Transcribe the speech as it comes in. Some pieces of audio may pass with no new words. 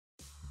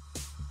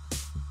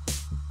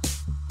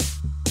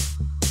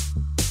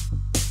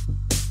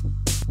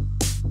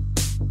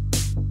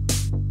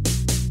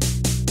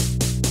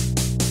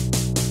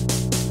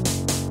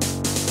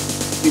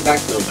be back?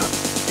 No, not.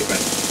 Okay,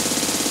 right.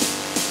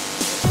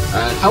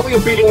 And how are you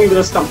beating me with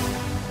a stump?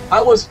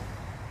 I was...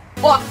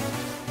 What?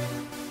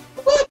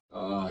 What?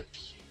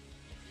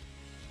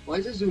 Why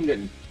is it zoomed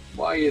in?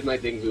 Why is my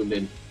thing zoomed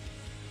in?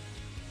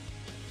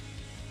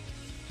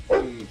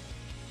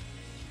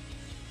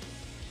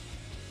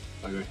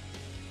 Okay.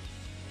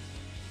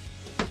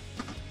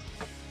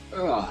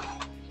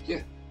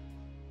 Yeah.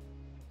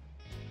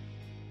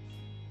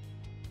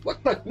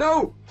 What the?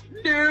 No!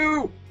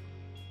 No!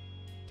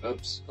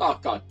 Oops. Oh,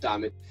 god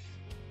damn it.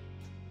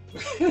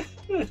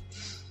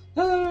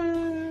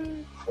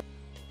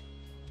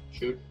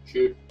 Shoot,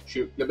 shoot,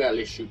 shoot in the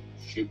belly, shoot,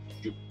 shoot,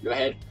 shoot in the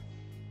head.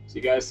 See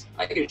guys,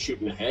 I can shoot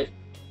in the head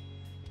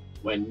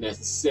when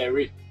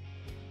necessary.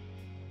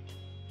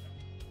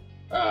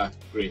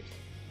 Great.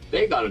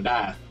 They gotta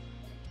die.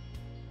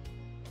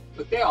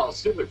 But they all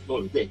stupid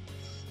for the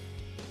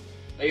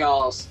They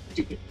all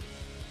stupid.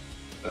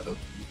 Uh-oh.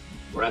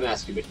 Or am I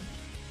stupid?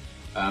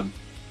 I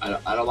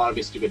don't want to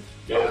be stupid.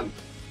 I'm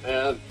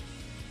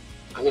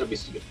gonna be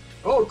stupid.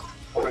 Oh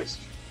Christ.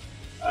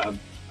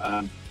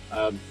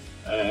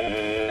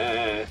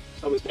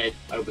 Someone's dead.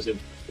 I hope it's him.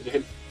 Is it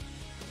him?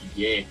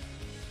 Yeah.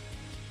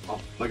 Oh,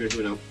 what am I gonna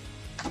do now?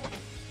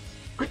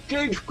 Quick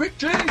change! Quick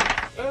change!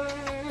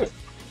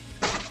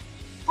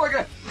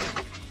 Bugger!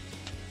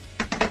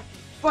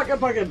 Bugger,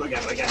 bugger,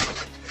 bugger, bugger!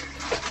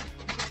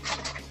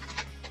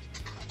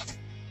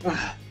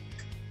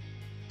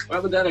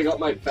 Well, but then I got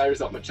my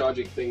batteries up my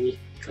charging thingy,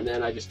 and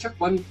then I just chucked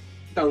one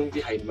down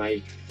behind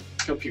my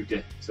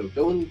computer. So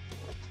don't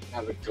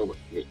have a go with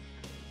me.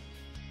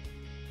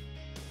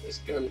 This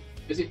gun,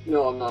 is it?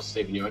 No, I'm not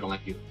saving you. I don't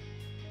like you.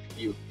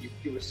 You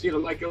were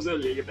stealing my kills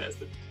earlier, you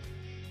bastard.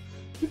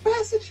 You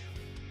bastard!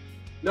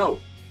 No,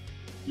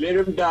 let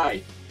him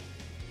die.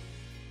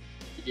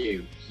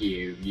 You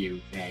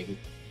thing.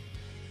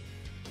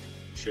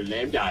 Should let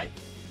him die.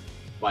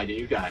 Why did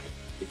you die?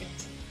 You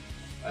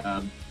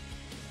bastard.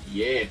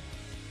 Yeah.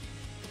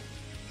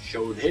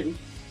 Showed him.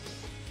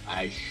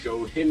 I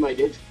showed him I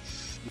did.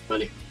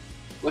 Money.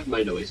 What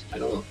my noise? I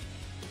don't know.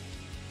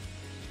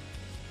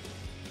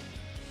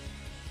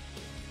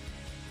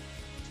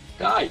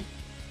 Die!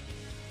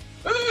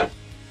 Ah!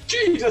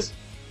 Jesus!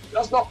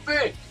 That's not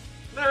fair!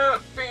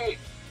 Not fair!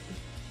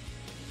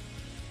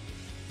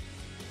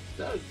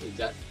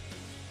 That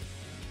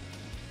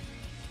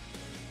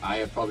I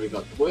have probably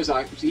got the worst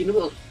accuracy in the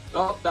world.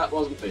 Oh, that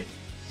wasn't fair.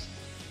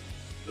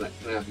 Right,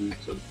 can I have the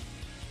next one?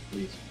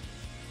 Please.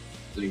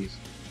 Please.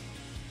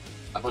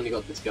 I've only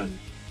got this gun.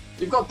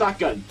 You've got that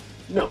gun!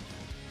 No.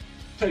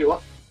 Tell you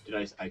what. Did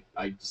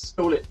I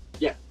stole it.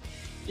 Yeah.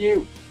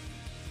 You.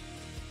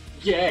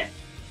 Yeah.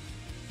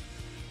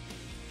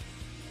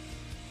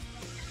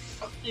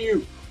 Fuck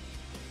you.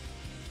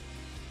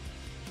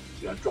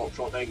 See that drop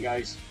shot then,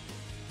 guys?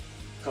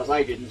 Because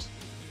I didn't.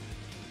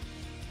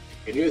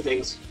 I can hear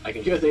things. I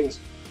can hear things.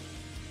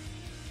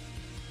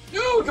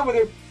 No, come with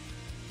him.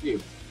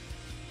 You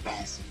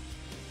bastard.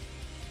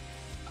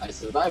 I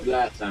survived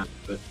last time,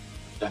 but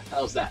the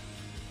hell's that?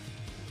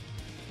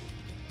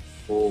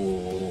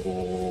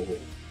 Oh,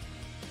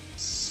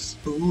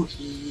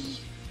 spooky.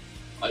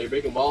 Are you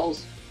breaking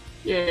balls?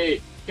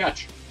 Yay,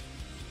 catch.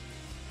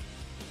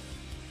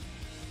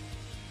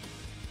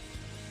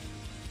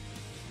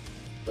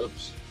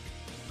 Oops.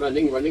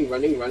 Running.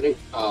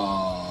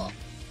 Oh,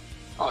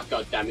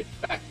 god damn it.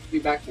 Back. Be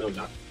back? No,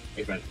 not.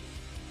 Hey, friend.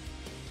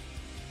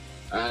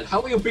 And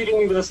how are you beating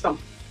me with a stump?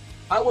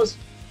 I was...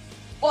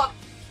 What?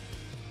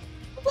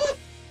 What?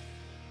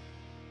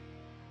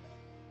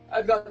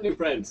 I've got new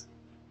friends.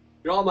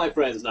 You're all my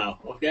friends now,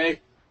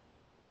 okay?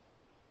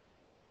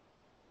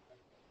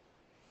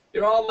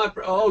 You're all my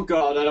oh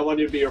god, I don't want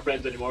you to be your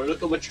friends anymore.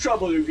 Look how much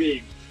trouble you're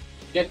in.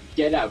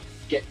 Get out.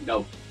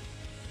 No.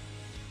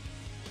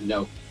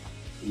 No.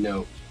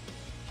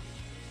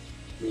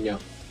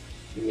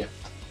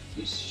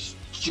 You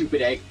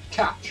stupid egg.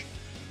 Catch.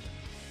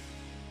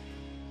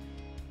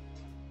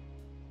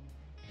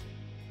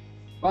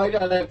 Why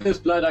did I let this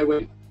blood I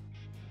win?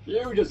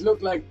 You just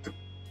look like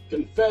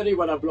confetti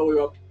when I blow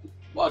you up.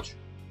 Watch.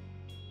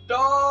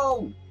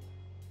 Dom!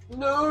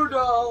 No,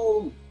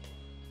 Dom!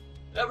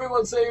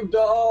 Everyone save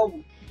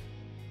Dom!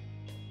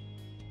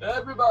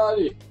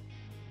 Everybody!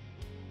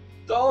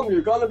 Dom,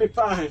 you're gonna be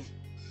fine.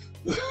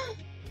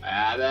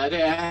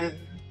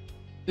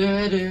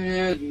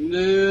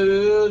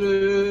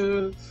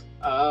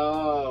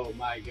 Oh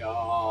my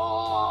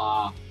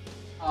god.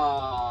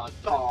 Ah,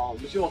 Dom,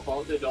 it's your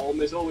fault,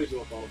 Dom. It's always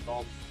your fault,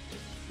 Dom.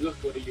 Look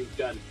what you've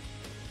done.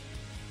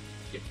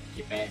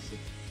 You bastard.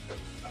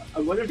 I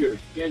wonder if you're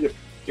getting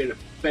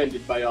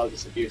offended by all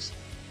this abuse.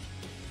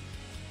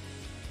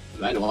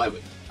 Well, I know I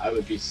would. I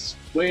would be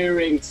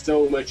swearing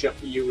so much up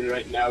to you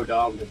right now,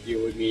 Dom, if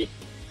you and me.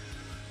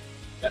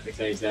 That makes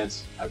any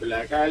sense. I'd be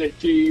like, I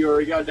let you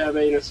or a goddamn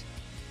anus.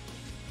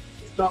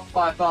 It's not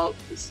my fault.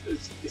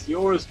 It's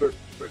yours for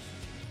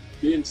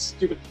being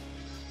stupid.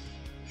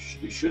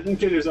 You shouldn't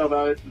kill yourself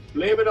on it.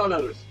 Blame it on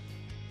others.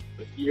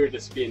 But you're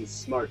just being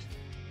smart.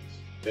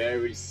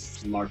 Very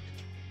smart.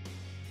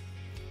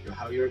 You know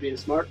how you're being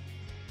smart?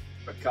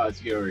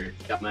 because you're a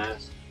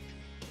dumbass.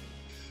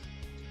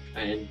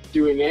 And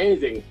doing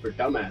anything for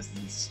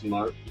dumbasses is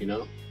smart, you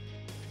know?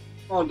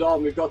 Come on,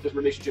 Dom, we've got this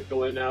relationship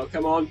going now.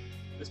 Come on,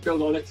 let's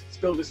build on it. Let's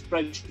build this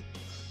friendship.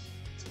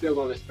 Let's build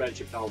on this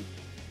friendship, Dom.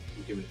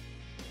 You do it.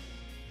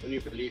 Don't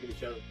you believe in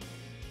each other?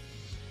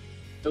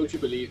 Don't you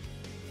believe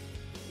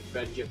in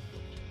friendship?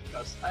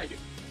 Because I do.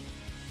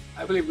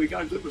 I believe we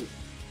got a good one.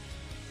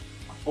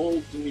 A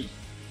whole 3.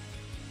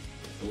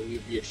 Don't you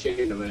be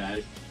ashamed of it,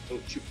 Alex.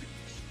 Don't you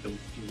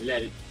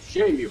let it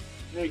shame you.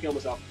 Let me kill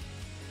myself.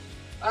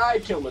 I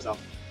killed myself.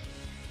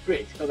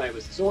 Great, because I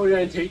was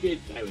disorientated,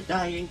 I was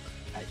dying,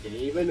 I didn't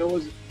even know it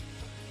was...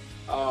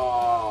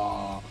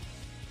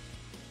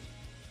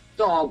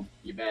 Tom,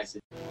 you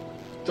bastard.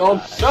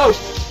 Tom, no!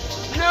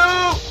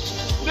 No!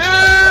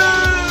 No!